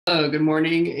Hello, good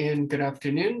morning and good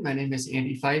afternoon. My name is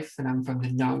Andy Fife, and I'm from the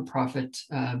nonprofit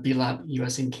B Lab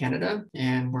US and Canada.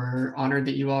 And we're honored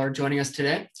that you all are joining us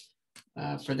today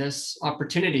for this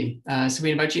opportunity. So we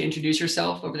invite you to introduce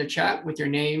yourself over the chat with your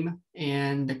name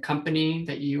and the company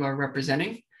that you are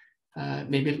representing.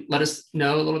 Maybe let us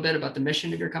know a little bit about the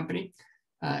mission of your company.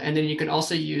 And then you can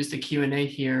also use the Q&A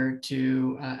here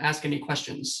to ask any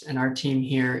questions. And our team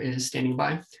here is standing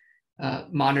by,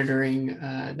 monitoring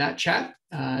that chat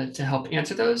to help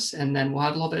answer those. And then we'll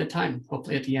have a little bit of time,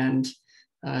 hopefully at the end,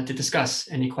 to discuss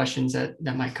any questions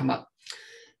that might come up.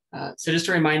 So just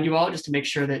to remind you all, just to make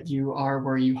sure that you are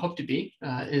where you hope to be,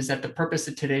 is that the purpose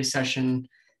of today's session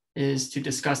is to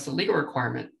discuss the legal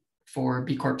requirement for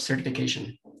B Corp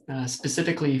certification,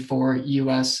 specifically for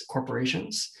US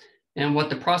corporations, and what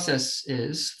the process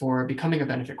is for becoming a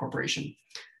benefit corporation.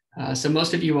 So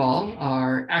most of you all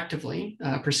are actively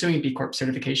pursuing B Corp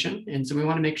certification. And so we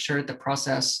want to make sure that the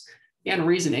process and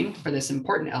reasoning for this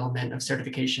important element of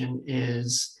certification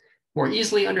is more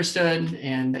easily understood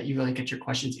and that you really get your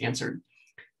questions answered.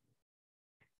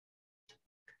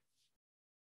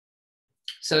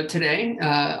 So today,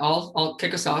 I'll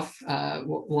kick us off.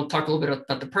 We'll talk a little bit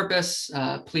about the purpose.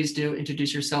 Please do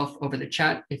introduce yourself over the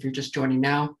chat if you're just joining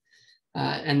now.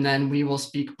 And then we will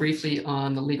speak briefly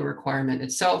on the legal requirement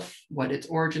itself, what its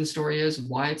origin story is,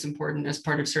 why it's important as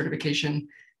part of certification.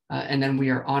 And then we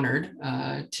are honored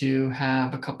to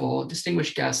have a couple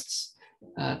distinguished guests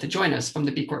to join us from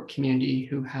the B Corp community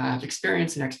who have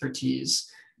experience and expertise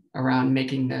around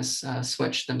making this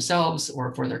switch themselves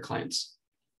or for their clients.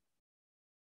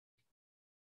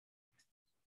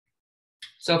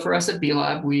 So for us at B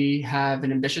Lab, we have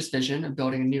an ambitious vision of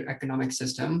building a new economic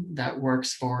system that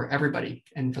works for everybody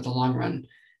and for the long run.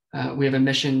 We have a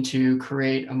mission to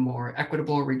create a more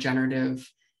equitable,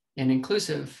 regenerative, and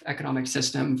inclusive economic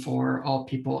system for all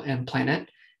people and planet.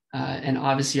 And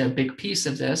obviously a big piece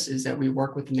of this is that we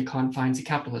work within the confines of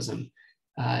capitalism.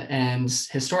 And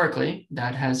historically,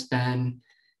 that has been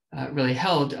really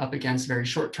held up against a very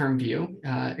short-term view,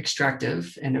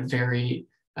 extractive, and a very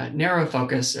narrow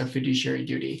focus of fiduciary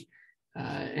duty.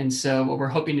 And so what we're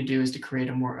hoping to do is to create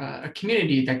a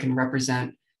community that can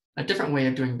represent a different way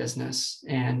of doing business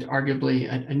and arguably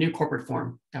a new corporate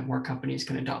form that more companies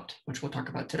can adopt, which we'll talk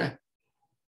about today.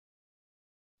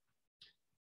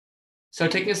 So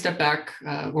taking a step back,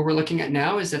 what we're looking at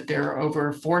now is that there are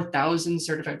over 4,000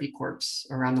 certified B Corps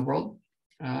around the world,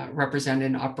 represented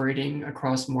and operating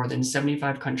across more than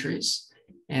 75 countries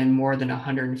and more than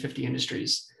 150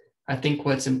 industries. I think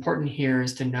what's important here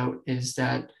is to note is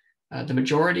that the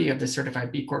majority of the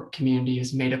certified B Corp community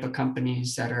is made up of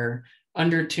companies that are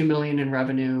under 2 million in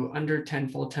revenue, under 10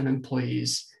 full-time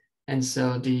employees. And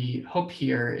so the hope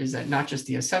here is that not just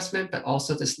the assessment, but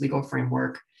also this legal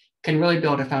framework can really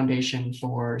build a foundation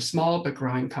for small but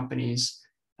growing companies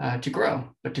to grow,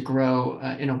 but to grow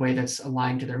in a way that's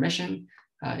aligned to their mission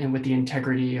and with the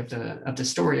integrity of the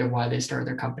story of why they started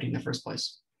their company in the first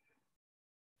place.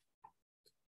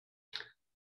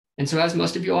 And so as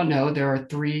most of you all know, there are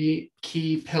three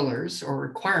key pillars or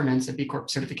requirements of B Corp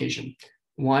certification.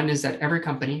 One is that every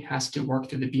company has to work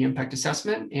through the B Impact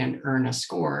assessment and earn a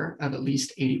score of at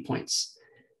least 80 points.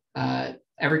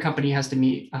 Every company has to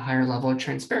meet a higher level of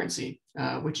transparency,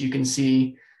 which you can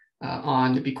see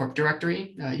on the B Corp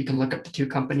directory. You can look up the two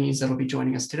companies that will be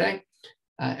joining us today.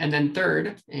 And then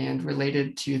third, and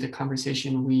related to the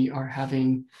conversation we are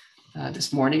having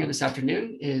this morning or this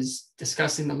afternoon, is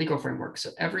discussing the legal framework.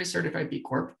 So every certified B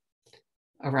Corp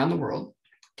around the world,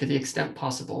 to the extent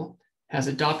possible, has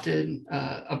adopted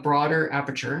a broader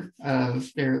aperture of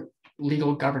their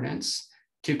legal governance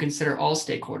to consider all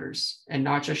stakeholders and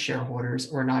not just shareholders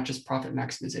or not just profit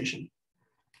maximization.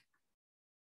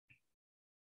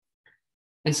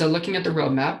 And so looking at the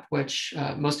roadmap, which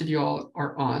most of you all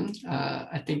are on,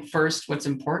 I think first what's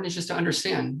important is just to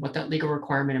understand what that legal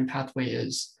requirement and pathway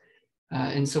is.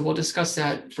 And so we'll discuss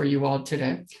that for you all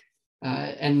today.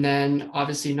 And then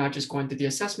obviously not just going through the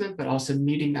assessment, but also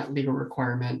meeting that legal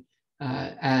requirement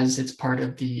as it's part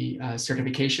of the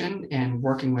certification and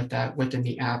working with that within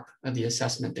the app of the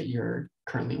assessment that you're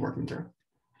currently working through.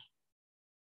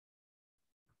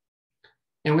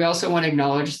 And we also want to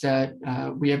acknowledge that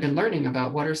we have been learning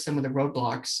about what are some of the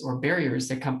roadblocks or barriers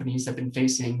that companies have been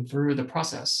facing through the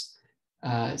process.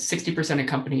 60% of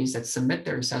companies that submit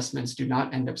their assessments do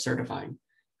not end up certifying.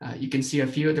 You can see a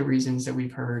few of the reasons that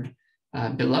we've heard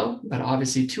below, but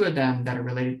obviously two of them that are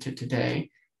related to today.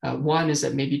 One is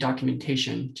that maybe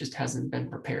documentation just hasn't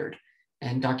been prepared.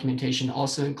 And documentation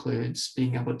also includes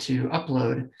being able to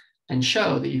upload and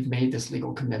show that you've made this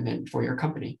legal commitment for your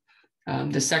company.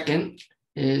 The second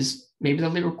is maybe the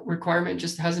legal requirement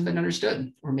just hasn't been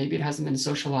understood, or maybe it hasn't been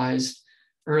socialized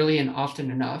early and often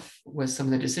enough with some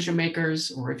of the decision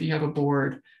makers, or if you have a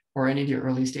board, or any of your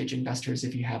early stage investors,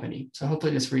 if you have any. So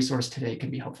hopefully this resource today can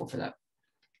be helpful for that.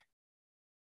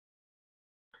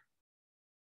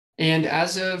 And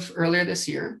as of earlier this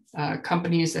year,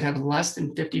 companies that have less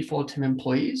than 50 full-time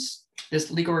employees,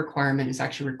 this legal requirement is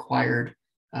actually required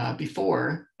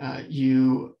before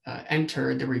you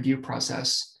enter the review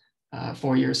process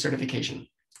for your certification.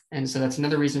 And so that's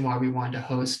another reason why we wanted to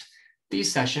host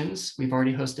these sessions. We've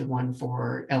already hosted one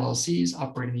for LLCs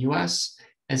operating in the US,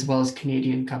 as well as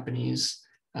Canadian companies,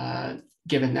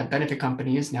 given that Benefit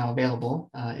Company is now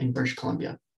available in British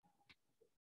Columbia.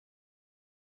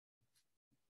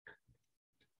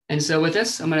 And so with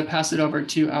this, I'm going to pass it over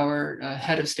to our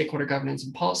head of stakeholder governance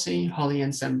and policy, Holly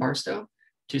Ann Barstow,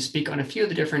 to speak on a few of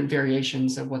the different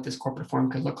variations of what this corporate form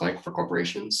could look like for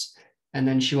corporations. And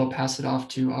then she will pass it off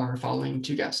to our following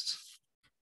two guests.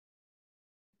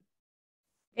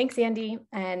 Thanks, Andy.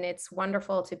 And it's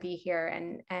wonderful to be here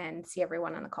and see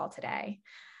everyone on the call today.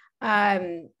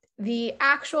 The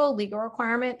actual legal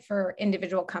requirement for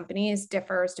individual companies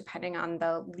differs depending on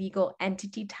the legal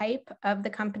entity type of the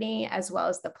company, as well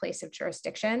as the place of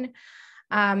jurisdiction.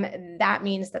 That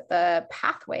means that the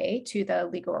pathway to the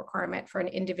legal requirement for an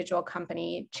individual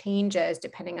company changes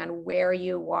depending on where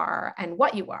you are and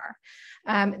what you are.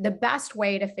 The best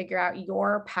way to figure out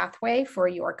your pathway for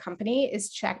your company is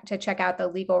to check out the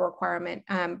legal requirement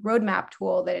roadmap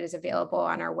tool that is available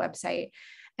on our website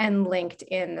and linked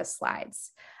in the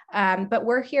slides. But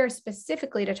we're here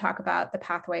specifically to talk about the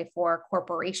pathway for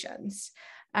corporations.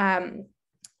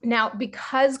 Now,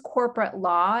 because corporate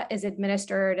law is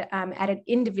administered at an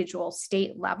individual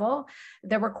state level,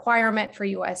 the requirement for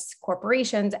U.S.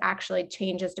 corporations actually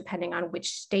changes depending on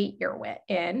which state you're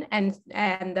in, and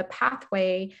the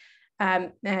pathway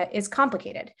is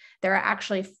complicated. There are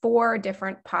actually 4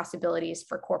 different possibilities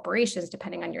for corporations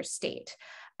depending on your state.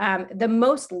 The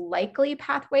most likely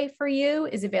pathway for you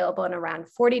is available in around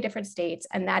 40 different states,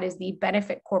 and that is the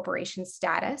benefit corporation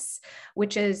status,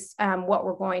 which is what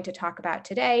we're going to talk about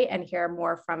today and hear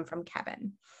more from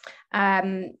Kevin.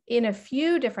 In a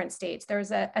few different states,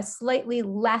 there's a slightly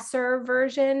lesser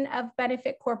version of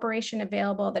benefit corporation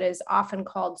available that is often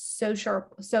called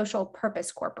social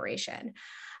purpose corporation.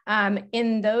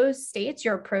 In those states,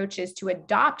 your approach is to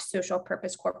adopt social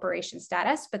purpose corporation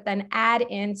status, but then add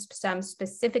in some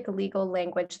specific legal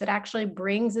language that actually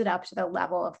brings it up to the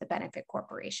level of the benefit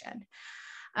corporation.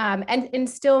 And in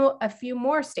still a few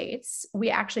more states, we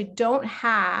actually don't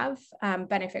have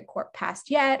benefit corp passed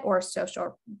yet, or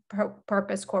social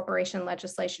purpose corporation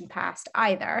legislation passed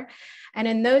either. And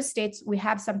in those states, we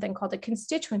have something called a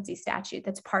constituency statute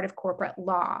that's part of corporate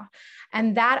law.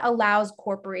 And that allows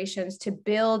corporations to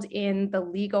build in the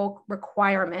legal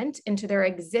requirement into their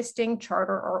existing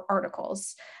charter or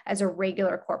articles as a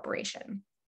regular corporation.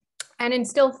 And in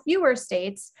still fewer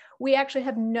states, we actually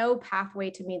have no pathway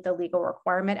to meet the legal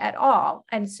requirement at all.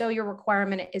 And so your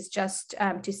requirement is just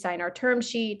to sign our term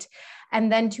sheet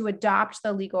and then to adopt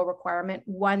the legal requirement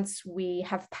once we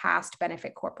have passed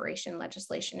benefit corporation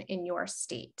legislation in your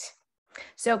state.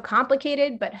 So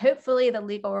complicated, but hopefully the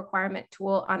legal requirement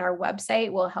tool on our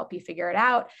website will help you figure it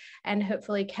out. And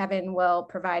hopefully Kevin will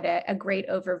provide a great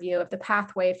overview of the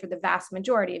pathway for the vast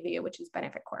majority of you, which is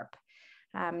benefit corp.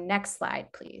 Next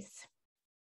slide, please.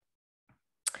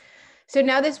 So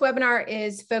now this webinar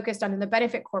is focused on the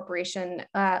benefit corporation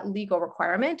legal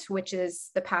requirement, which is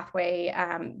the pathway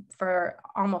for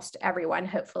almost everyone,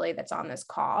 hopefully, that's on this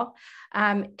call.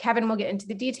 Kevin will get into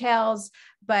the details,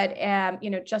 but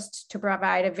just to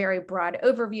provide a very broad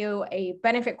overview, a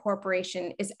benefit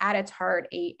corporation is at its heart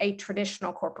a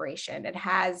traditional corporation. It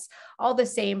has all the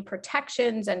same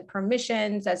protections and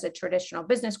permissions as a traditional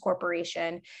business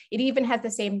corporation. It even has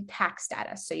the same tax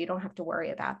status, so you don't have to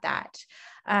worry about that.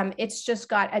 It's just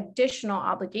got additional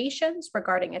obligations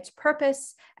regarding its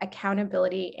purpose,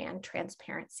 accountability, and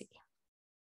transparency.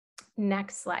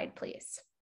 Next slide, please.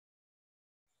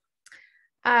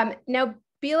 Now,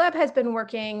 B-Lab has been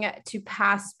working to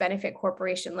pass benefit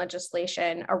corporation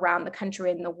legislation around the country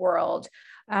and the world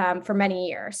for many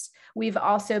years. We've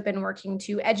also been working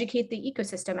to educate the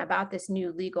ecosystem about this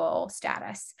new legal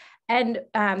status. And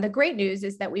the great news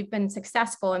is that we've been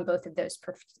successful in both of those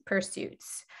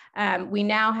pursuits. We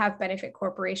now have benefit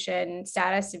corporation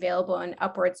status available in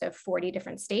upwards of 40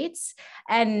 different states.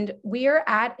 And we are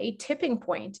at a tipping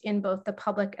point in both the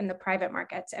public and the private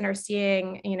markets and are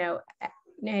seeing,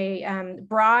 a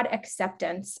broad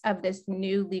acceptance of this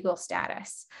new legal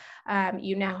status.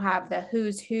 You now have the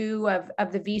who's who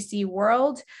of the VC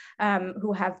world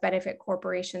who have benefit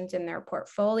corporations in their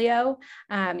portfolio.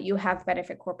 You have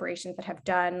benefit corporations that have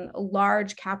done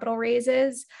large capital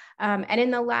raises. And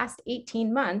in the last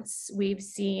 18 months, we've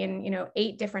seen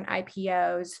 8 different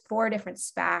IPOs, 4 different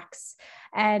SPACs,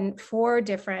 and 4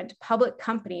 different public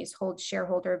companies hold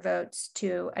shareholder votes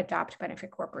to adopt benefit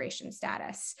corporation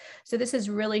status. So this is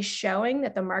really showing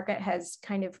that the market has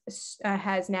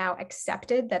has now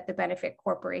accepted that the benefit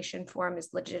corporation form is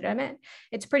legitimate.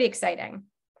 It's pretty exciting.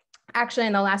 Actually,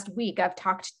 in the last week, I've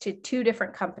talked to 2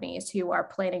 different companies who are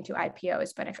planning to IPO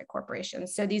as benefit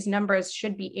corporations. So these numbers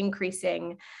should be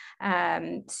increasing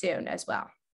soon as well.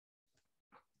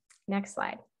 Next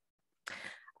slide.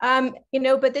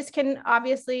 But this can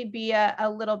obviously be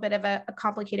a little bit of a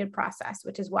complicated process,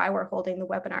 which is why we're holding the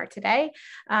webinar today.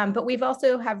 But we've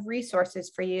also have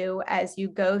resources for you as you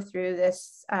go through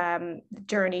this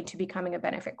journey to becoming a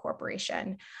benefit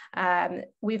corporation.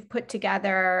 We've put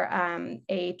together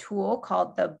a tool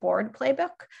called the Board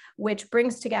Playbook, which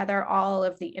brings together all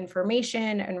of the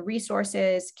information and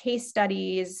resources, case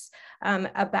studies,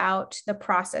 about the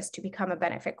process to become a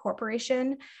benefit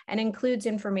corporation, and includes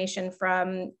information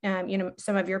from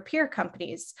some of your peer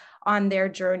companies on their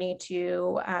journey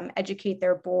to educate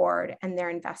their board and their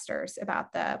investors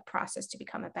about the process to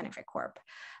become a benefit corp.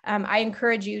 I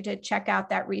encourage you to check out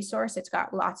that resource. It's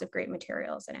got lots of great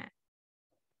materials in it.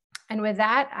 And with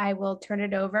that, I will turn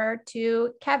it over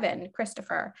to Kevin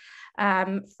Christopher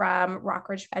from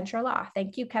Rockridge Venture Law.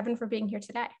 Thank you, Kevin, for being here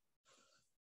today.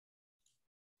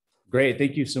 Great.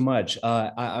 Thank you so much.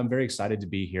 I'm very excited to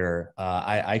be here.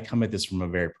 I come at this from a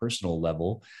very personal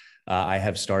level. I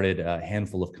have started a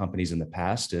handful of companies in the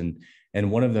past, and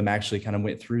one of them actually kind of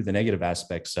went through the negative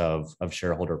aspects of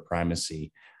shareholder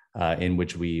primacy, in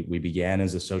which we began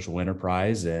as a social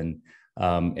enterprise and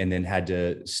then had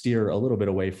to steer a little bit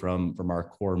away from our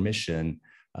core mission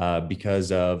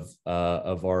because of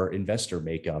our investor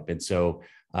makeup. And so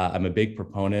I'm a big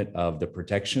proponent of the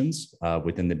protections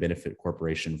within the benefit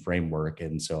corporation framework.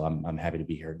 And so I'm happy to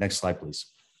be here. Next slide, please.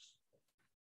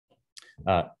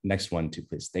 Next one too,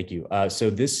 please. Thank you. So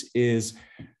this is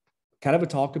kind of a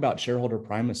talk about shareholder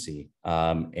primacy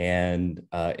and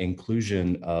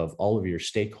inclusion of all of your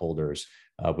stakeholders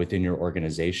within your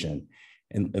organization.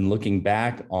 And looking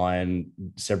back on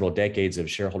several decades of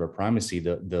shareholder primacy,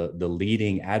 the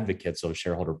leading advocates of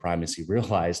shareholder primacy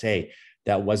realized, hey,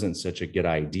 that wasn't such a good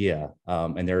idea.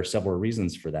 And there are several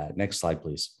reasons for that. Next slide,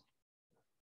 please.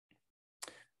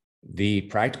 The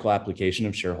practical application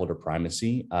of shareholder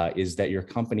primacy is that your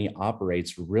company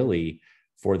operates really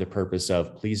for the purpose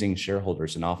of pleasing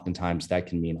shareholders. And oftentimes that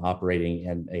can mean operating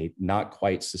in a not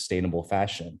quite sustainable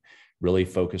fashion, really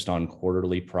focused on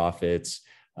quarterly profits,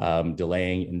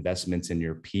 delaying investments in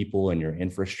your people and your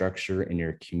infrastructure and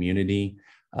your community,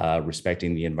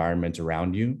 respecting the environment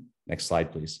around you. Next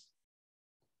slide, please.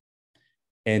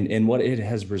 And what it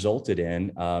has resulted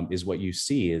in is what you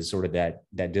see is sort of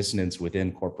that dissonance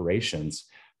within corporations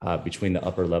between the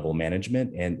upper level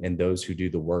management and those who do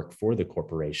the work for the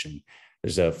corporation.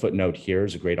 There's a footnote here.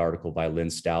 There's a great article by Lynn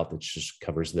Stout that just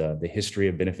covers the history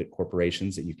of benefit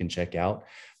corporations that you can check out.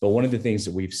 But one of the things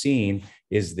that we've seen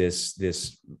is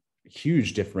this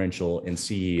huge differential in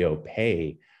CEO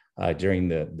pay during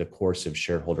the course of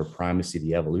shareholder primacy,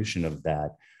 the evolution of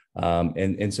that.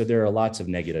 And so there are lots of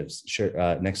negatives.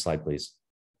 Sure. Next slide, please.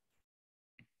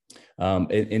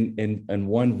 And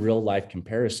one real life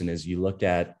comparison is you look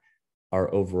at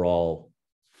our overall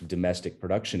domestic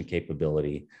production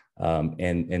capability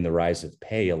and the rise of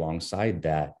pay alongside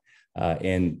that.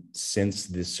 And since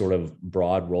this sort of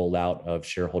broad rollout of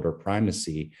shareholder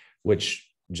primacy,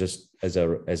 which just as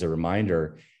a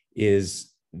reminder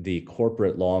is the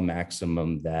corporate law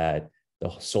maximum that the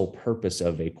sole purpose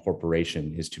of a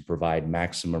corporation is to provide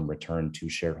maximum return to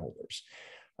shareholders.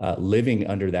 Living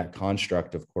under that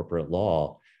construct of corporate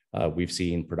law, we've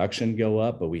seen production go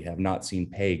up, but we have not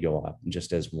seen pay go up,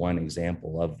 just as one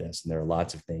example of this. And there are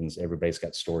lots of things, everybody's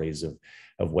got stories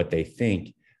of what they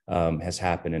think has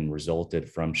happened and resulted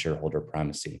from shareholder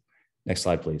primacy. Next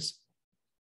slide, please.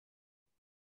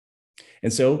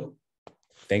 And so,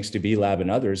 thanks to B Lab and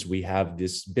others, we have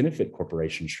this benefit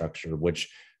corporation structure, which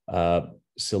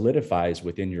solidifies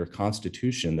within your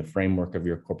constitution, the framework of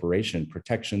your corporation,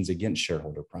 protections against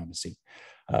shareholder primacy.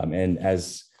 And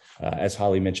as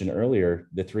Holly mentioned earlier,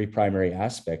 the 3 primary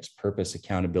aspects, purpose,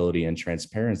 accountability, and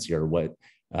transparency, are what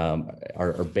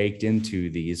are baked into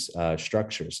these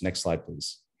structures. Next slide,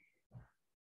 please.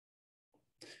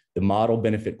 The model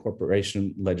benefit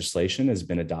corporation legislation has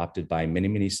been adopted by many,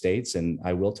 many states, and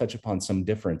I will touch upon some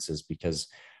differences because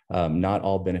Not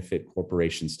all benefit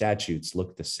corporation statutes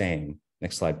look the same.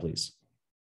 Next slide, please.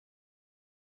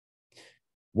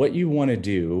 What you want to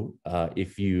do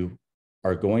if you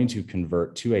are going to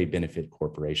convert to a benefit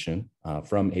corporation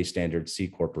from a standard C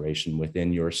corporation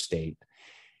within your state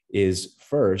is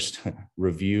first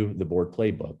review the board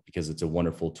playbook, because it's a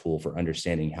wonderful tool for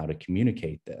understanding how to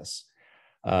communicate this.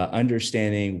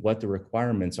 Understanding what the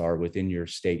requirements are within your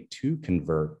state to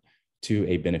convert to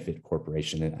a benefit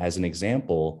corporation. And as an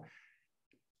example,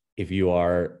 if you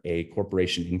are a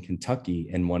corporation in Kentucky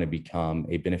and want to become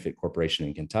a benefit corporation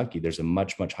in Kentucky, there's a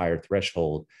much, much higher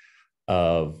threshold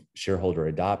of shareholder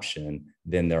adoption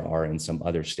than there are in some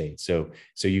other states. So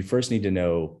you first need to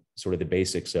know sort of the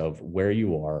basics of where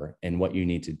you are and what you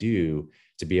need to do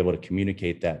to be able to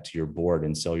communicate that to your board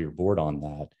and sell your board on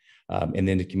that, and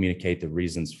then to communicate the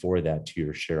reasons for that to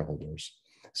your shareholders.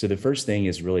 So the first thing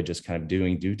is really just kind of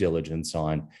doing due diligence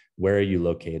on where are you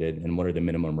located and what are the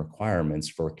minimum requirements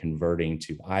for converting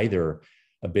to either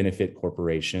a benefit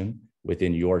corporation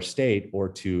within your state or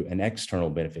to an external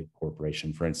benefit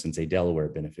corporation, for instance, a Delaware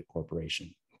benefit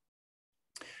corporation.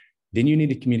 Then you need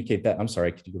to communicate that. I'm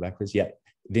sorry, could you go back, please? Yeah.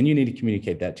 Then you need to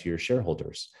communicate that to your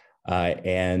shareholders.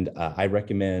 I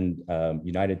recommend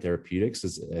United Therapeutics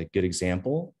as a good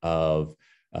example of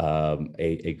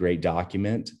a great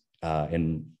document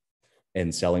and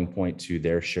selling point to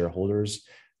their shareholders,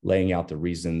 laying out the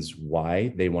reasons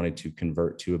why they wanted to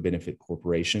convert to a benefit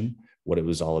corporation, what it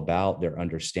was all about, their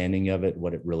understanding of it,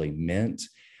 what it really meant.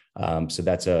 So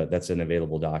that's an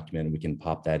available document. We can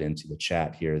pop that into the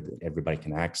chat here that everybody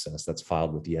can access. That's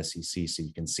filed with the SEC, so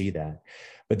you can see that.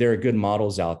 But there are good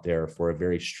models out there for a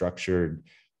very structured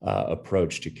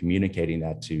approach to communicating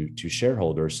that to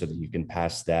shareholders so that you can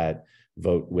pass that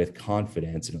vote with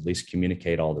confidence and at least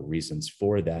communicate all the reasons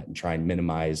for that and try and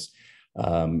minimize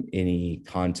any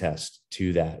contest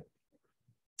to that.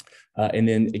 And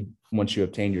then once you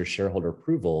obtain your shareholder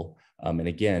approval, and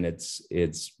again,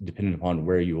 it's dependent upon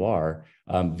where you are,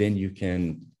 then you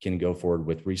can go forward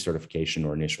with recertification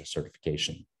or initial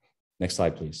certification. Next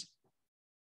slide, please.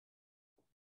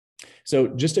 So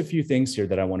just a few things here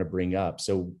that I want to bring up.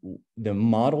 So the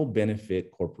model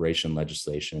benefit corporation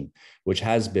legislation, which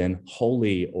has been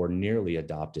wholly or nearly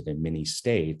adopted in many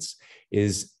states,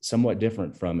 is somewhat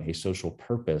different from a social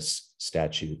purpose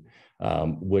statute,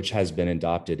 which has been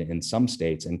adopted in some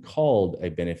states and called a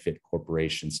benefit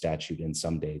corporation statute in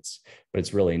some states, but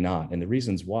it's really not. And the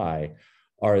reasons why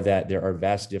are that there are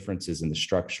vast differences in the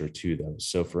structure to those.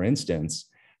 So for instance,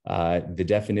 the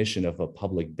definition of a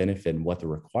public benefit and what the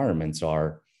requirements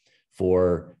are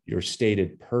for your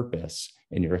stated purpose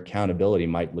and your accountability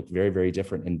might look very, very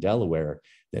different in Delaware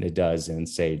than it does in,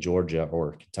 say, Georgia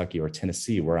or Kentucky or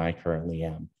Tennessee, where I currently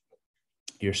am.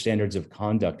 Your standards of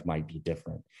conduct might be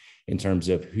different in terms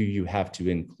of who you have to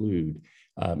include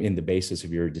in the basis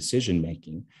of your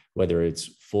decision-making, whether it's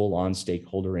full-on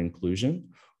stakeholder inclusion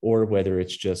or whether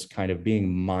it's just kind of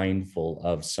being mindful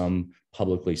of some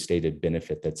publicly stated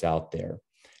benefit that's out there.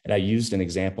 And I used an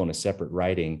example in a separate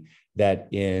writing that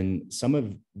in some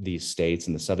of these states,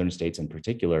 in the southern states in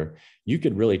particular, you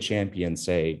could really champion,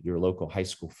 say, your local high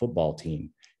school football team,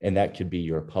 and that could be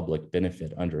your public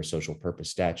benefit under a social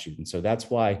purpose statute. And so that's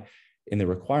why in the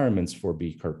requirements for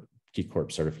B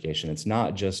Corp certification, it's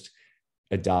not just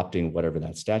adopting whatever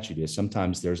that statute is.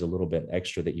 Sometimes there's a little bit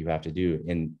extra that you have to do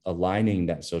in aligning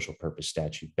that social purpose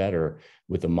statute better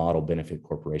with the model benefit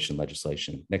corporation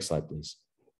legislation. Next slide, please.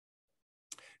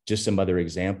 Just some other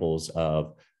examples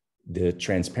of the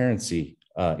transparency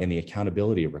and the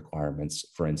accountability requirements,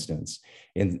 for instance.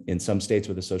 In some states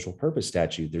with a social purpose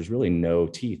statute, there's really no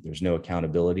teeth. There's no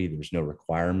accountability. There's no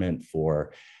requirement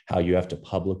for how you have to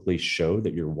publicly show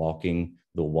that you're walking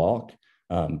the walk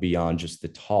beyond just the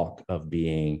talk of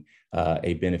being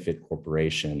a benefit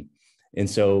corporation. And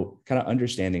so kind of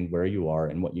understanding where you are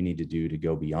and what you need to do to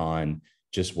go beyond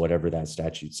just whatever that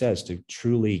statute says to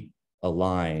truly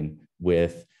align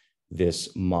with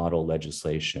this model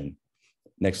legislation.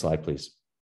 Next slide, please.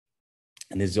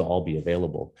 And these will all be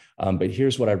available. But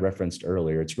here's what I referenced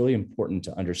earlier. It's really important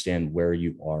to understand where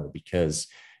you are, because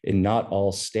in not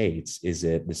all states is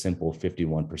it the simple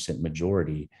 51%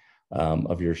 majority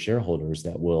of your shareholders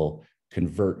that will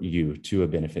convert you to a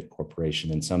benefit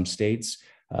corporation. In some states,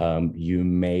 you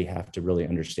may have to really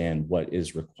understand what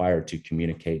is required to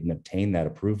communicate and obtain that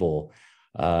approval.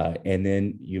 And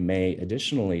then you may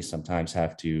additionally sometimes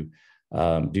have to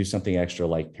do something extra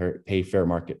like pay fair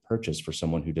market purchase for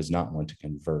someone who does not want to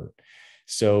convert.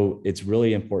 So it's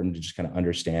really important to just kind of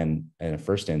understand in a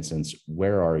first instance,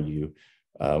 where are you?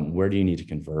 Where do you need to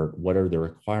convert? What are the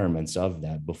requirements of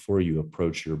that before you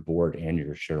approach your board and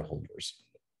your shareholders?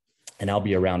 And I'll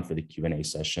be around for the Q&A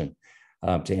session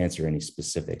to answer any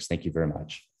specifics. Thank you very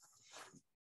much.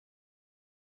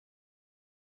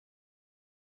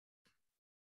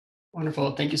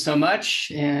 Wonderful. Thank you so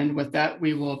much. And with that,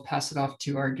 we will pass it off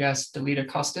to our guest, Delita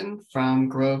Costin from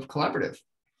Grove Collaborative.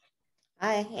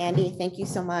 Hi, Andy. Thank you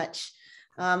so much.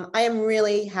 I am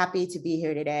really happy to be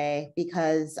here today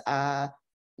because,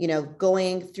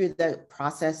 going through the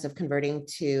process of converting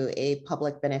to a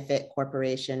public benefit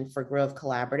corporation for Grove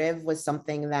Collaborative was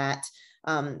something that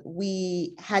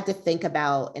we had to think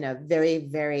about in a very,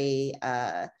 very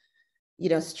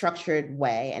structured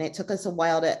way. And it took us a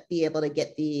while to be able to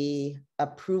get the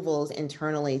approvals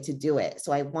internally to do it.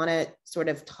 So I want to sort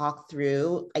of talk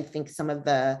through, I think, some of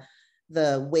the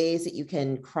ways that you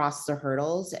can cross the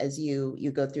hurdles as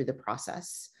you go through the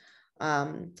process.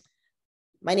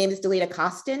 My name is Delita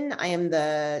Costin. I am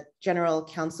the General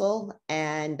Counsel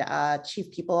and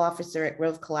Chief People Officer at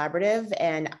Grove Collaborative,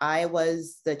 and I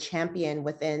was the champion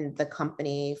within the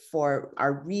company for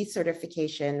our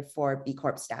recertification for B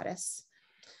Corp status.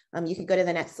 You could go to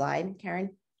the next slide,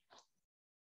 Karen.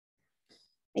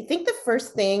 I think the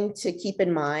first thing to keep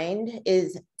in mind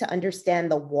is to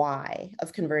understand the why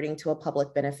of converting to a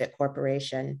public benefit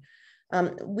corporation.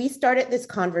 We started this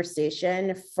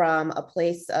conversation from a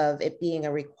place of it being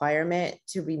a requirement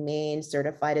to remain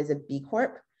certified as a B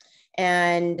Corp.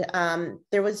 And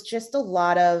there was just a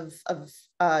lot of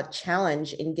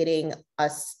challenge in getting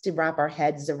us to wrap our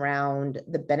heads around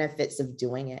the benefits of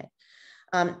doing it.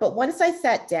 But once I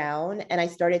sat down and I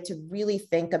started to really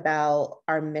think about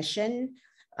our mission,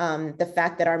 the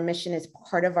fact that our mission is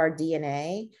part of our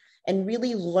DNA, and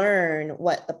really learn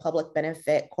what the public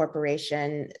benefit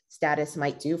corporation status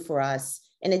might do for us,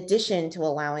 in addition to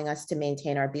allowing us to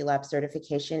maintain our B-Lab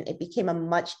certification, it became a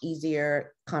much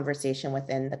easier conversation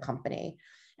within the company.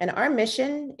 And our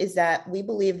mission is that we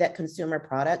believe that consumer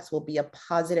products will be a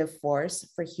positive force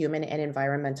for human and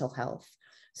environmental health.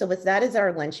 So with that as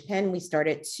our linchpin, we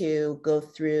started to go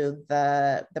through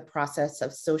the process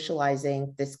of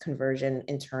socializing this conversion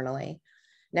internally.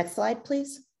 Next slide,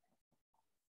 please.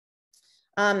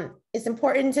 It's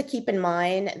important to keep in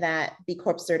mind that B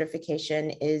Corp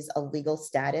certification is a legal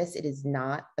status. It is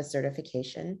not a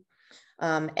certification.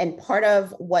 And part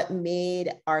of what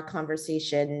made our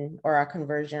conversation or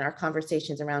our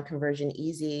conversations around conversion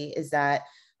easy is that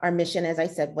our mission, as I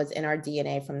said, was in our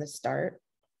DNA from the start.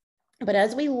 But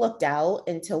as we looked out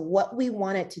into what we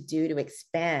wanted to do to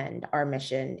expand our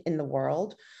mission in the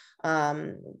world,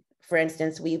 for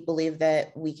instance, we believe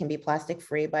that we can be plastic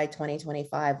free by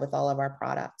 2025 with all of our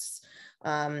products.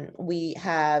 We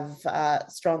have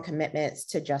strong commitments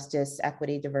to justice,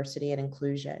 equity, diversity, and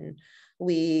inclusion.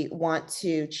 We want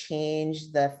to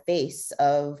change the face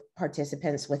of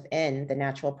participants within the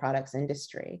natural products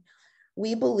industry.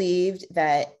 We believed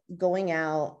that going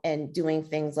out and doing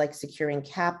things like securing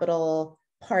capital,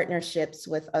 partnerships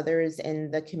with others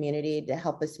in the community to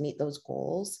help us meet those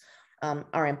goals,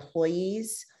 our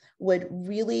employees would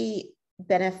really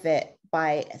benefit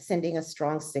by sending a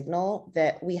strong signal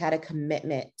that we had a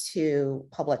commitment to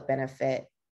public benefit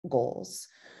goals.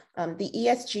 The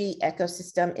ESG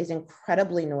ecosystem is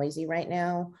incredibly noisy right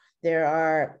now. There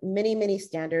are many, many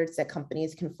standards that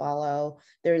companies can follow.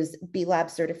 There's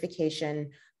B-Lab certification.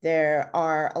 There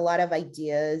are a lot of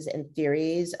ideas and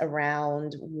theories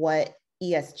around what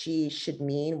ESG should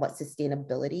mean, what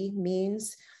sustainability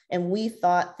means. And we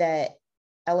thought that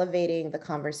elevating the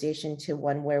conversation to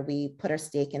one where we put our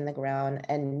stake in the ground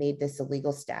and made this a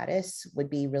legal status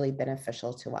would be really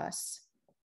beneficial to us.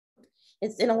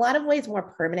 It's in a lot of ways more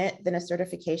permanent than a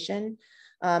certification.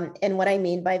 And what I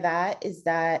mean by that is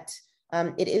that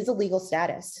it is a legal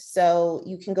status. So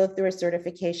you can go through a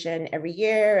certification every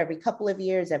year, every couple of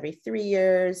years, every 3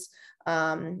 years,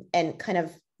 and kind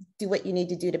of do what you need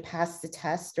to do to pass the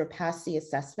test or pass the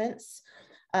assessments.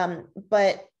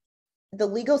 But the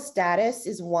legal status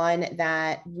is one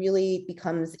that really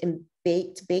becomes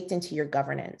baked into your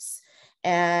governance.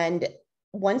 And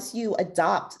once you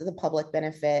adopt the public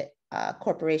benefit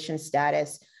corporation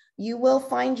status, you will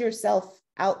find yourself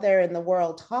out there in the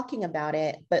world talking about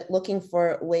it, but looking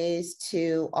for ways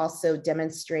to also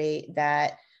demonstrate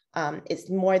that it's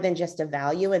more than just a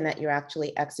value and that you're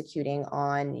actually executing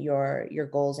on your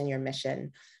goals and your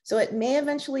mission. So it may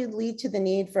eventually lead to the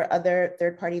need for other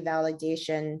third-party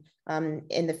validation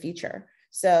in the future.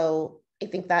 So I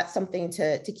think that's something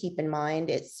to keep in mind.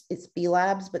 It's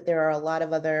B-Labs, but there are a lot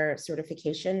of other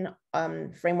certification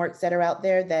frameworks that are out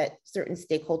there that certain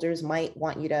stakeholders might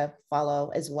want you to follow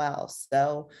as well.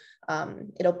 So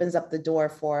it opens up the door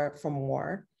for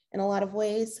more in a lot of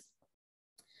ways.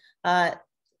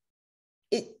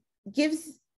 It gives,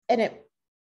 and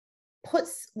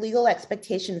puts legal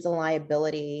expectations and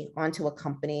liability onto a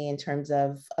company in terms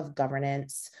of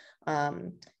governance.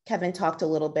 Kevin talked a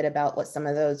little bit about what some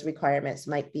of those requirements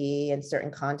might be in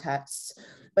certain contexts,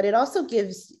 but it also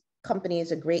gives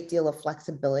companies a great deal of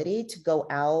flexibility to go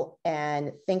out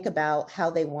and think about how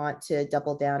they want to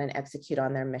double down and execute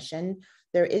on their mission.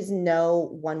 There is no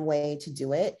one way to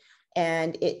do it.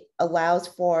 And it allows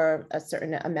for a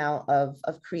certain amount of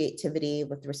creativity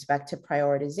with respect to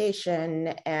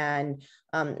prioritization and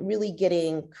really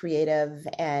getting creative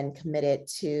and committed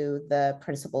to the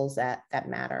principles that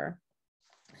matter.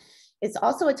 It's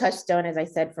also a touchstone, as I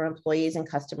said, for employees and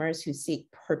customers who seek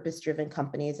purpose-driven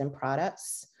companies and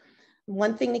products.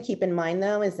 One thing to keep in mind,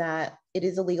 though, is that it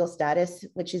is a legal status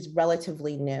which is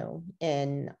relatively new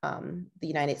in the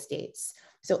United States.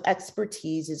 So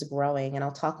expertise is growing, and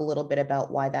I'll talk a little bit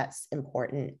about why that's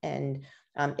important. And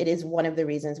it is one of the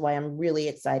reasons why I'm really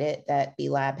excited that B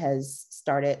Lab has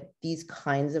started these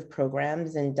kinds of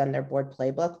programs and done their board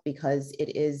playbook, because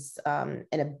it is an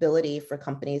ability for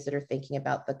companies that are thinking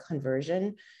about the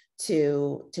conversion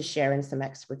to share in some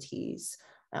expertise.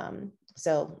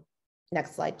 So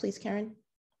next slide, please, Karen.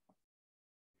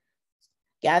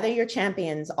 Gather your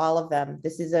champions, all of them.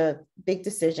 This is a big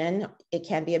decision. It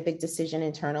can be a big decision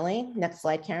internally. Next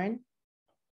slide, Karen.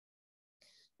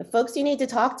 The folks you need to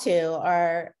talk to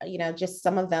are, just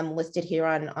some of them listed here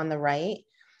on the right.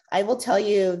 I will tell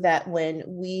you that when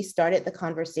we started the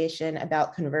conversation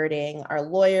about converting, our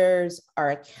lawyers, our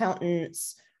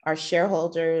accountants, our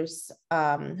shareholders,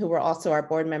 who were also our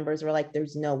board members, were like,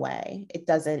 there's no way. It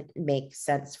doesn't make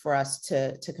sense for us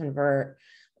to convert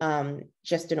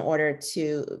just in order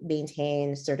to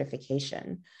maintain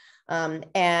certification.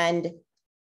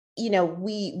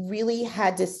 We really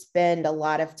had to spend a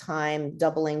lot of time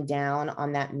doubling down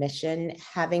on that mission,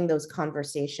 having those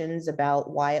conversations about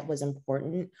why it was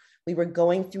important. We were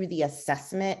going through the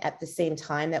assessment at the same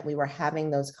time that we were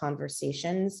having those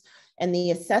conversations. And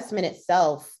the assessment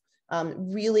itself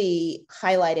really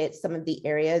highlighted some of the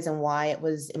areas and why it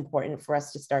was important for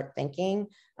us to start thinking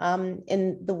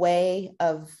in the way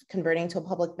of converting to a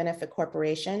public benefit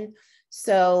corporation.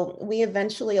 So we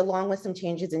eventually, along with some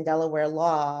changes in Delaware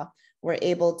law, were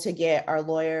able to get our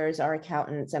lawyers, our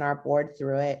accountants, and our board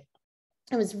through it.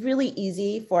 It was really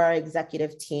easy for our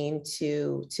executive team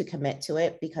to commit to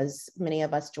it, because many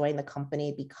of us joined the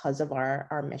company because of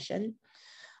our mission.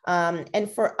 And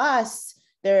for us,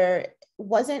 there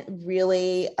wasn't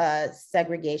really a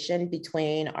segregation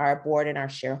between our board and our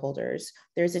shareholders.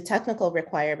 There's a technical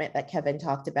requirement that Kevin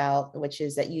talked about, which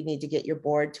is that you need to get your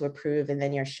board to approve and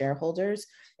then your shareholders.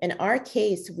 In our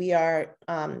case, we are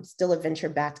still a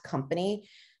venture-backed company,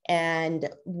 and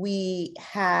we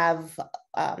have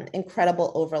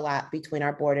incredible overlap between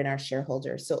our board and our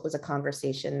shareholders. So it was a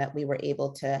conversation that we were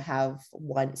able to have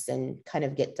once and kind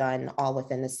of get done all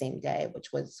within the same day,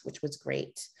 which was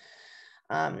great.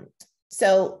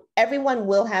 So everyone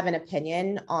will have an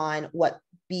opinion on what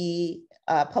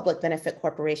public benefit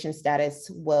corporation status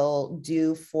will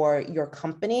do for your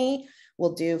company,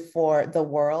 will do for the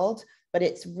world, but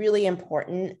it's really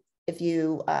important, if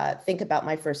you think about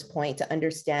my first point, to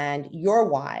understand your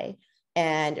why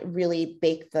and really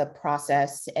bake the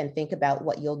process and think about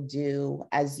what you'll do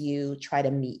as you try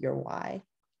to meet your why.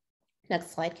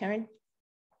 Next slide, Karen.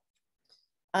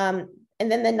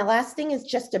 And then the last thing is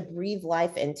just to breathe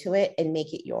life into it and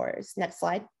make it yours. Next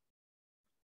slide.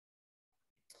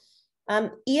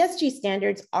 ESG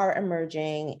standards are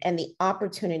emerging, and the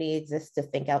opportunity exists to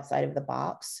think outside of the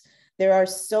box. There are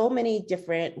so many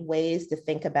different ways to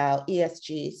think about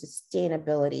ESG,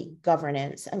 sustainability,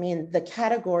 governance. I mean, the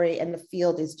category and the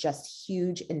field is just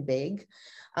huge and big.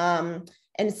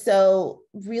 And so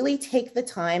really take the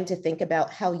time to think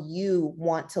about how you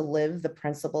want to live the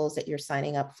principles that you're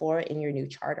signing up for in your new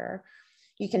charter.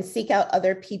 You can seek out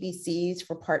other PBCs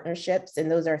for partnerships, and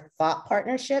those are thought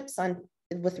partnerships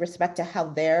with respect to how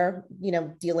they're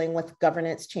dealing with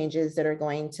governance changes that are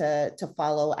going to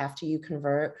follow after you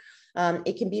convert.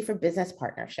 It can be for business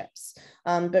partnerships,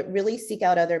 but really seek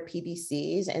out other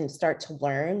PBCs and start to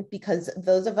learn, because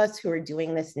those of us who are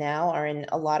doing this now are in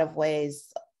a lot of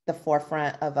ways the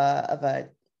forefront of a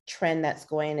trend that's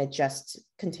going to just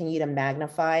continue to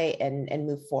magnify and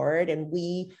move forward. And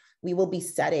we will be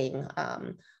setting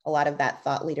a lot of that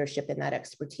thought leadership and that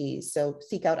expertise. So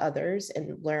seek out others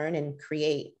and learn and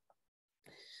create.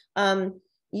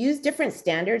 Use different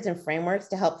standards and frameworks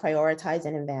to help prioritize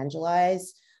and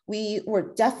evangelize. We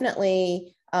were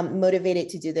definitely motivated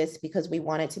to do this because we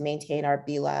wanted to maintain our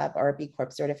B Lab, our B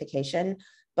Corp certification.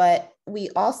 But we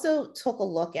also took a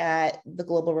look at the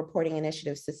Global Reporting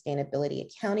Initiative sustainability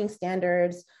accounting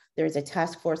standards, There's a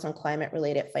task force on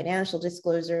climate-related financial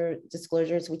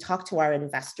disclosures. We talk to our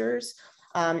investors,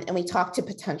 and we talked to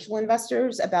potential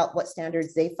investors about what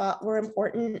standards they thought were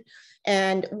important.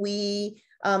 And we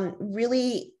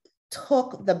really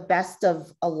took the best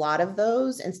of a lot of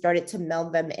those and started to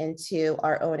meld them into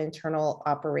our own internal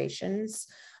operations,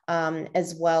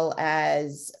 as well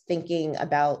as thinking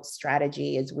about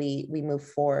strategy as we move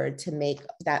forward to make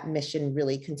that mission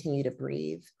really continue to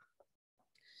breathe.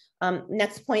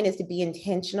 Next point is to be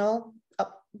intentional,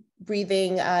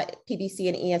 breathing PBC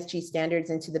and ESG standards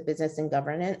into the business and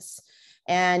governance.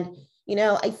 And, you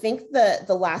know, I think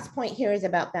the last point here is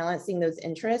about balancing those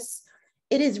interests.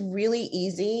 It is really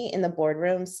easy in the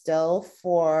boardroom still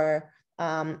for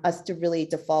us to really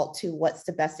default to what's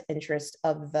the best interest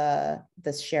of the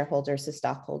shareholders, the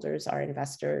stockholders, our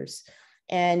investors.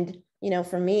 And, you know,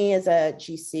 for me as a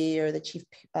GC or the chief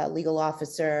legal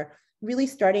officer, really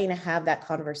starting to have that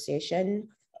conversation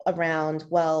around,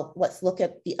 well, let's look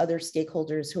at the other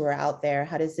stakeholders who are out there.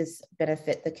 How does this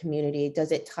benefit the community?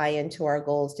 Does it tie into our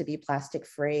goals to be plastic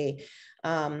free?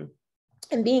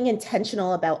 And being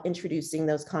intentional about introducing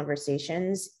those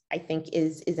conversations, I think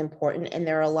is important. And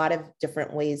there are a lot of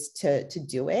different ways to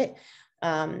do it,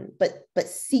 but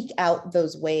seek out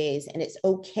those ways. And it's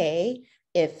okay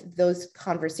if those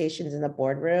conversations in the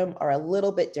boardroom are a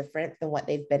little bit different than what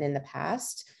they've been in the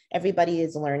past. Everybody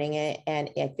is learning it, and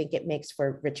I think it makes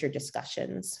for richer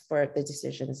discussions for the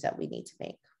decisions that we need to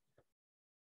make.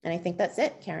 And I think that's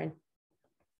it, Karen.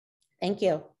 Thank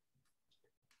you.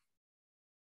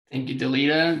 Thank you,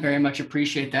 Dalita. Very much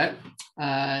appreciate that.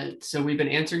 So we've been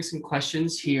answering some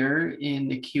questions here in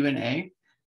the Q&A,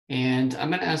 and I'm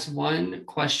going to ask one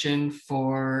question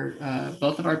for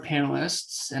both of our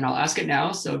panelists, and I'll ask it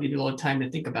now, so I'll give you a little time to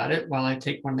think about it while I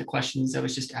take one of the questions that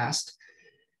was just asked.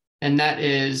 And that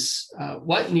is,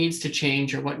 what needs to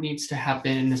change or what needs to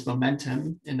happen in this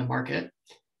momentum in the market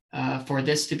for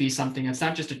this to be something that's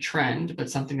not just a trend, but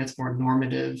something that's more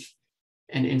normative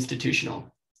and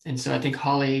institutional? And so I think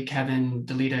Holly, Kevin,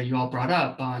 Dalita, you all brought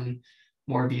up on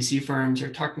more VC firms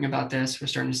are talking about this. We're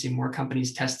starting to see more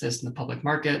companies test this in the public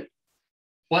market.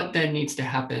 What then needs to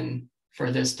happen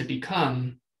for this to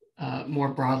become more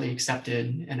broadly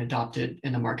accepted and adopted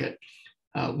in the market?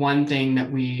 One thing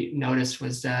that we noticed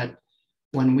was that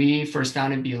when we first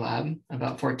founded B Lab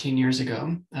about 14 years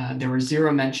ago, there were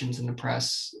 0 mentions in the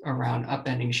press around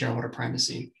upending shareholder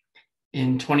primacy.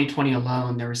 In 2020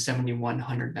 alone, there were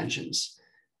 7,100 mentions.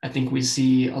 I think we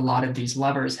see a lot of these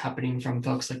levers happening from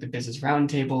folks like the Business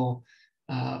Roundtable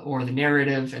or the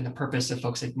narrative and the purpose of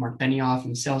folks like Mark Benioff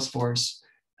and Salesforce.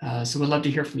 So we'd love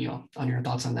to hear from you all on your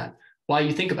thoughts on that. While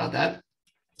you think about that,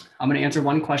 I'm going to answer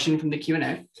one question from the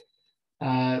Q&A.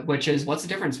 Which is, what's the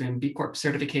difference between B Corp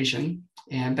certification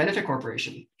and benefit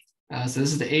corporation? So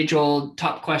this is the age-old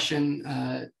top question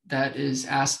that is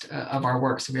asked of our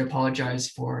work. So we apologize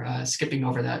for skipping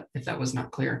over that if that was not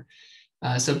clear.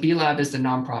 So B Lab is the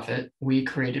nonprofit. We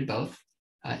created both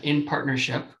in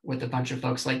partnership with a bunch of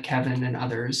folks like Kevin and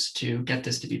others to get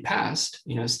this to be passed,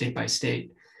 you know, state by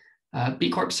state.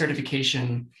 B Corp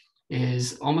certification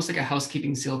is almost like a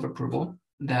housekeeping seal of approval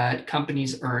that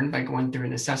companies earn by going through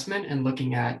an assessment and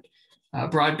looking at a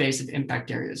broad base of impact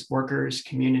areas: workers,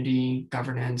 community,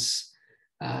 governance,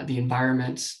 the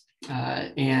environment.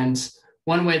 And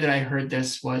one way that I heard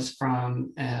this was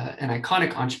from an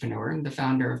iconic entrepreneur, the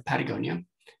founder of Patagonia.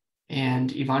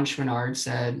 And Yvonne Chouinard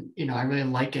said, you know, I really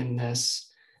liken this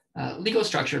legal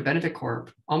structure, Benefit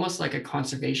Corp, almost like a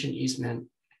conservation easement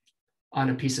on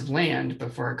a piece of land,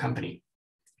 but for a company.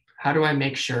 How do I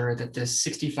make sure that this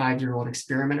 65-year-old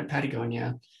experiment at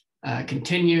Patagonia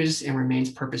continues and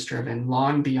remains purpose-driven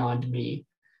long beyond me?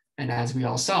 And as we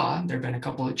all saw, there have been a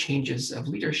couple of changes of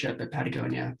leadership at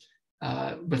Patagonia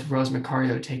with Rose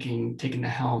Macario taking the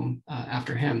helm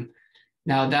after him.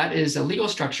 Now that is a legal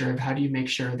structure of how do you make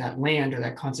sure that land or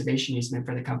that conservation easement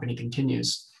for the company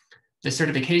continues. The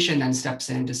certification then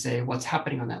steps in to say what's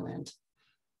happening on that land.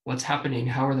 What's happening?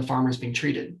 How are the farmers being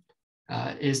treated?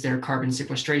 Is there carbon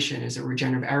sequestration? Is it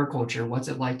regenerative agriculture? What's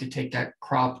it like to take that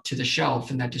crop to the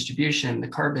shelf and that distribution, the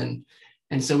carbon?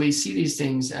 And so we see these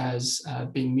things as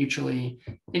being mutually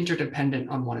interdependent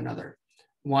on one another.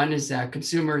 One is that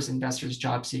consumers, investors,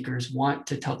 job seekers want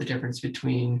to tell the difference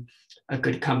between a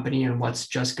good company and what's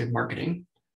just good marketing.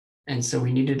 And so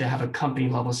we needed to have a company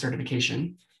level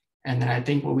certification. And then I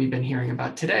think what we've been hearing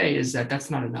about today is that that's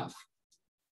not enough.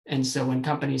 And so when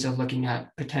companies are looking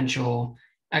at potential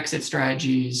exit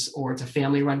strategies, or it's a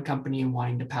family run company and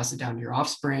wanting to pass it down to your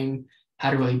offspring,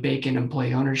 how to really bake in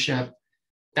employee ownership,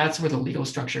 that's where the legal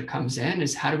structure comes in,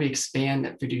 is how do we expand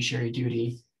that fiduciary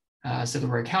duty so that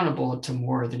we're accountable to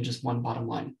more than just one bottom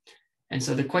line. And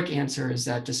so the quick answer is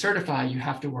that to certify, you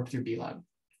have to work through B-Lab.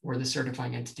 We're the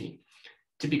certifying entity.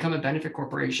 To become a benefit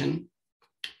corporation,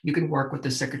 you can work with the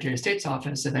Secretary of State's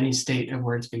office of any state of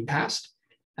where it's being passed.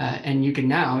 And you can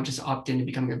now just opt into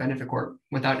becoming a benefit corp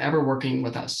without ever working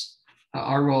with us.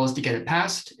 Our role is to get it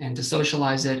passed and to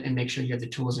socialize it and make sure you have the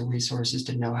tools and resources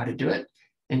to know how to do it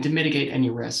and to mitigate any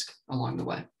risk along the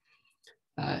way.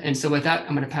 And so with that,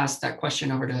 I'm going to pass that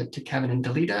question over to Kevin and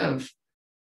Delita of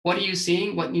what are you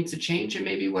seeing, what needs to change, and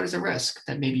maybe what is a risk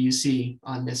that maybe you see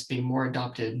on this being more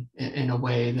adopted in a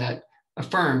way that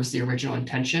affirms the original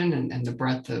intention and the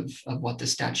breadth of what the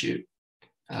statute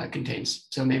contains.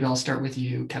 So maybe I'll start with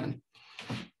you, Kevin.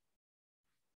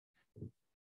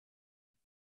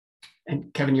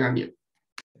 And Kevin, you're on mute.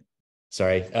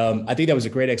 Sorry. I think that was a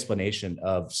great explanation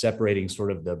of separating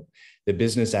sort of the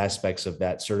business aspects of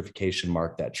that certification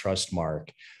mark, that trust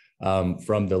mark,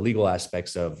 from the legal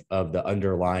aspects of the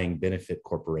underlying benefit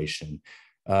corporation,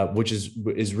 which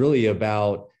is really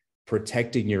about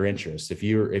protecting your interests. If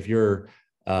you're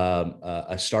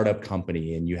a startup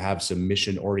company and you have some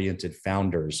mission-oriented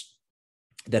founders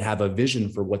that have a vision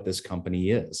for what this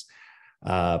company is.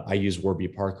 I use Warby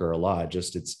Parker a lot,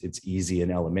 just it's easy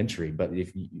and elementary. But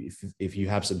if you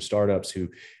have some startups who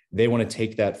they want to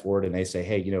take that forward and they say,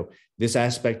 hey, this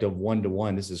aspect of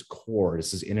one-to-one, this is core,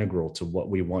 this is integral to what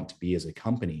we want to be as a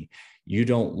company. You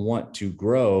don't want to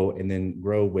grow and then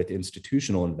grow with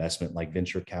institutional investment like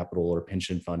venture capital or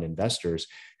pension fund investors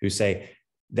who say,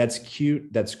 that's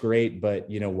cute, that's great, but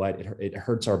you know what? It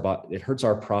hurts our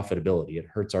profitability, it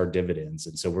hurts our dividends,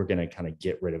 and so we're going to kind of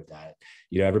get rid of that.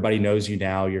 Everybody knows you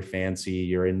now. You're fancy.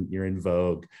 You're in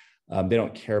vogue. They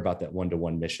don't care about that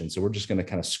one-to-one mission, so we're just going to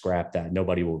kind of scrap that.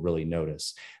 Nobody will really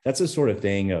notice. That's the sort of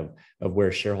thing of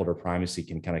where shareholder primacy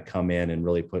can kind of come in and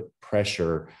really put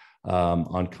pressure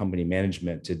on company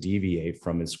management to deviate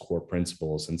from its core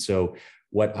principles. And so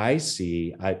what I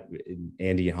see,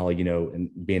 Andy and Holly, and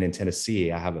being in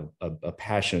Tennessee, I have a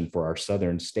passion for our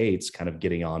southern states kind of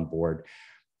getting on board.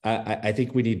 I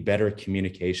think we need better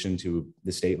communication to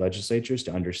the state legislatures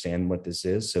to understand what this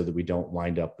is so that we don't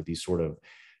wind up with these sort of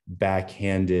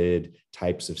backhanded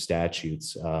types of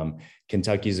statutes.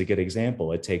 Kentucky is a good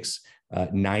example. It takes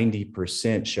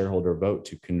 90% shareholder vote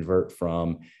to convert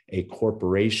from a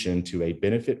corporation to a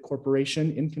benefit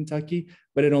corporation in Kentucky,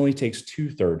 but it only takes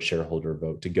 2/3 shareholder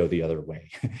vote to go the other way,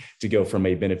 to go from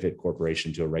a benefit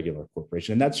corporation to a regular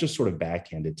corporation. And that's just sort of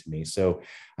backhanded to me. So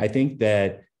I think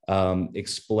that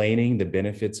explaining the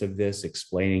benefits of this,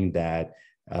 explaining that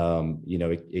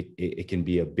it can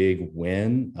be a big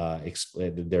win.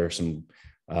 There are some,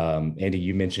 Andy,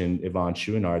 you mentioned Yvonne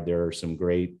Chouinard. There are some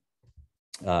great,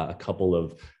 a couple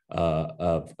of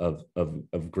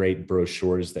great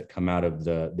brochures that come out of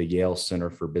the Yale Center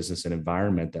for Business and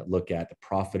Environment that look at the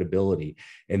profitability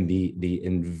and the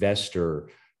investor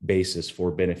basis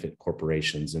for benefit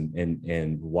corporations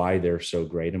and why they're so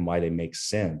great and why they make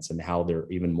sense and how they're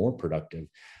even more productive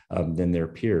than their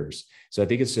peers. So I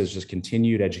think it says just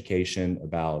continued education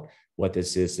about what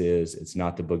this is. It's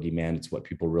not the boogeyman, it's what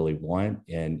people really want.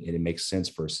 And it makes sense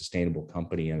for a sustainable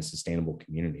company and a sustainable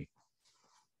community.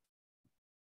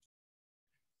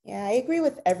 Yeah, I agree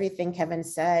with everything Kevin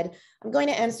said. I'm going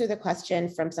to answer the question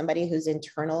from somebody who's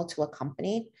internal to a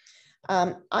company.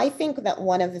 I think that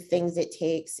one of the things it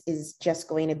takes is just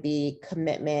going to be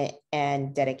commitment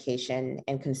and dedication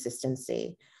and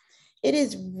consistency. It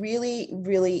is really,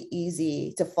 really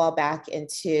easy to fall back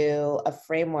into a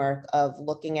framework of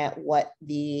looking at what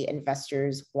the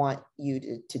investors want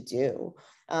you to do.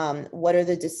 What are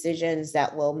the decisions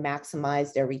that will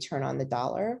maximize their return on the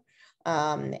dollar?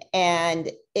 And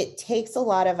it takes a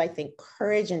lot of, I think,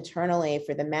 courage internally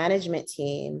for the management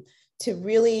team to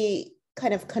really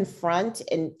kind of confront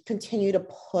and continue to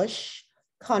push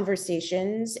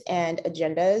conversations and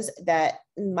agendas that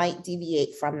might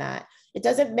deviate from that. It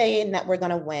doesn't mean that we're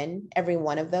going to win every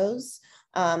one of those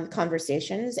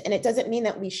conversations, and it doesn't mean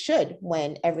that we should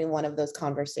win every one of those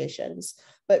conversations,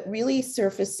 but really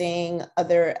surfacing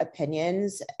other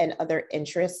opinions and other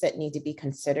interests that need to be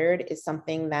considered is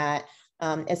something that,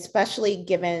 especially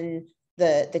given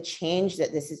the change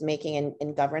that this is making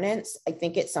in governance, I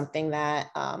think it's something that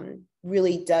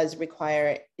really does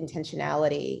require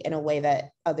intentionality in a way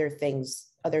that other things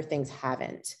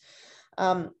haven't.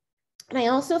 And I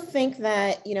also think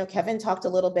that, Kevin talked a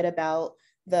little bit about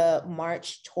the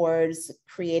march towards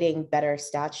creating better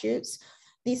statutes.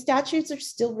 These statutes are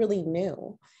still really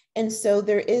new. And so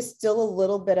there is still a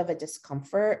little bit of a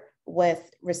discomfort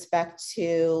with respect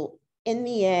to in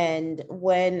the end,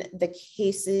 when the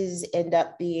cases end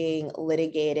up being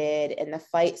litigated and the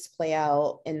fights play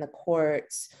out in the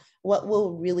courts, what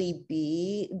will really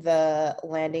be the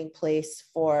landing place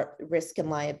for risk and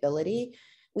liability?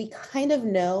 We kind of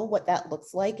know what that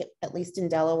looks like, at least in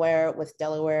Delaware with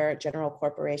Delaware general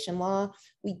corporation law.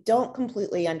 We don't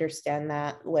completely understand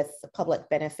that with public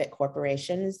benefit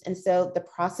corporations. And so the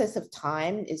process of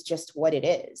time is just what it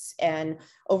is. And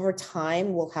over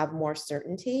time, we'll have more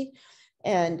certainty.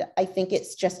 And I think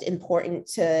it's just important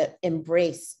to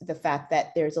embrace the fact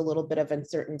that there's a little bit of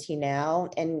uncertainty now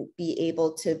and be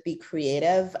able to be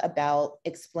creative about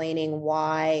explaining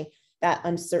why that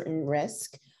uncertain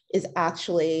risk is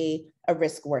actually a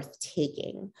risk worth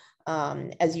taking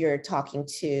as you're talking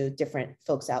to different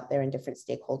folks out there and different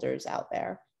stakeholders out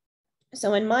there.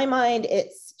 So in my mind,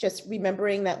 it's just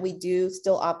remembering that we do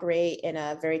still operate in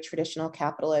a very traditional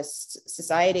capitalist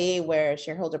society where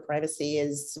shareholder privacy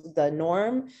is the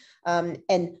norm,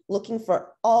 and looking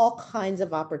for all kinds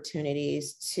of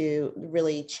opportunities to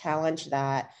really challenge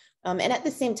that. And at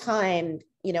the same time,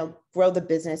 grow the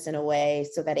business in a way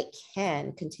so that it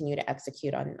can continue to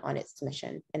execute on its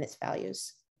mission and its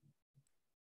values.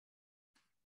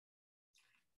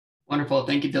 Wonderful.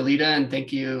 Thank you, Dalita, and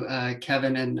thank you,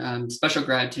 Kevin, and special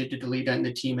gratitude to Dalita and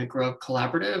the team at Grow Up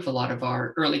Collaborative. A lot of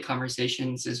our early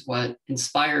conversations is what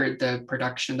inspired the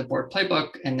production of the board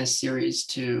playbook and this series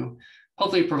to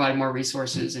hopefully provide more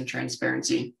resources and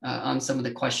transparency on some of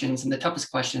the questions and the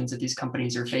toughest questions that these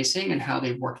companies are facing and how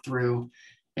they've worked through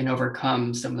and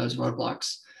overcome some of those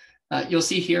roadblocks. You'll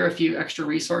see here a few extra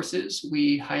resources.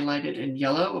 We highlighted in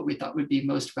yellow what we thought would be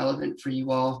most relevant for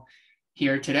you all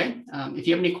here today. If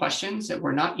you have any questions that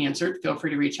were not answered, feel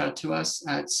free to reach out to us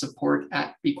at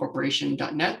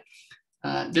support@bcorporation.net.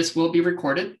 This will be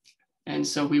recorded, and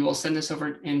so we will send this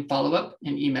over in follow-up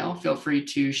in email. Feel free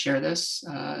to share this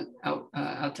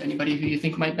out to anybody who you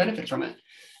think might benefit from it.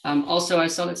 Also, I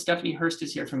saw that Stephanie Hurst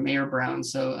is here from Mayor Brown.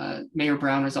 So Mayor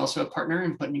Brown is also a partner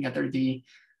in putting together the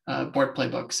board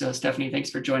playbook. So Stephanie, thanks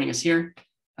for joining us here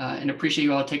and appreciate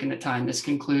you all taking the time. This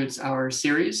concludes our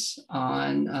series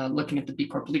on looking at the B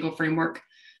Corp legal framework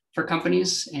for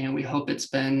companies. And we hope it's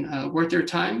been worth your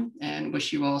time and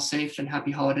wish you all safe and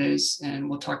happy holidays. And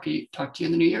we'll talk to you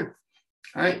in the new year.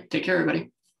 All right, take care,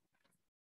 everybody.